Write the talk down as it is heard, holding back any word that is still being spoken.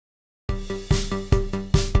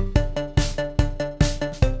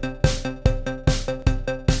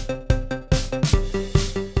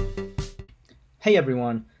Hey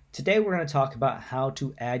everyone, today we're going to talk about how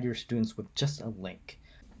to add your students with just a link.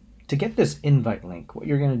 To get this invite link, what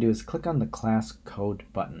you're going to do is click on the class code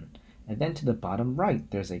button, and then to the bottom right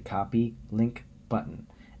there's a copy link button.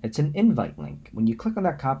 It's an invite link. When you click on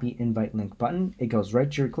that copy invite link button, it goes right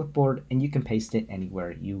to your clipboard and you can paste it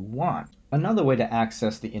anywhere you want. Another way to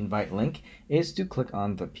access the invite link is to click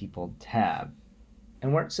on the People tab.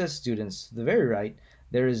 And where it says students to the very right,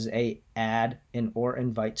 there is a add and or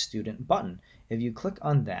invite student button. If you click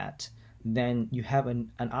on that, then you have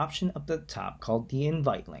an option up the top called the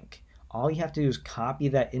invite link. All you have to do is copy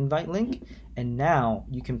that invite link, and now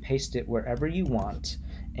you can paste it wherever you want.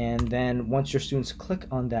 And then once your students click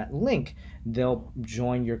on that link, they'll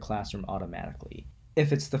join your classroom automatically.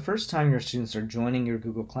 If it's the first time your students are joining your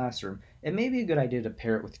Google Classroom, it may be a good idea to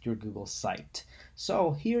pair it with your Google Site.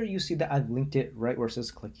 So here you see that I've linked it right where it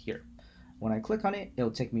says click here. When I click on it, it'll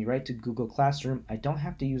take me right to Google Classroom. I don't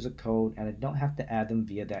have to use a code and I don't have to add them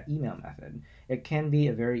via that email method. It can be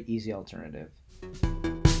a very easy alternative.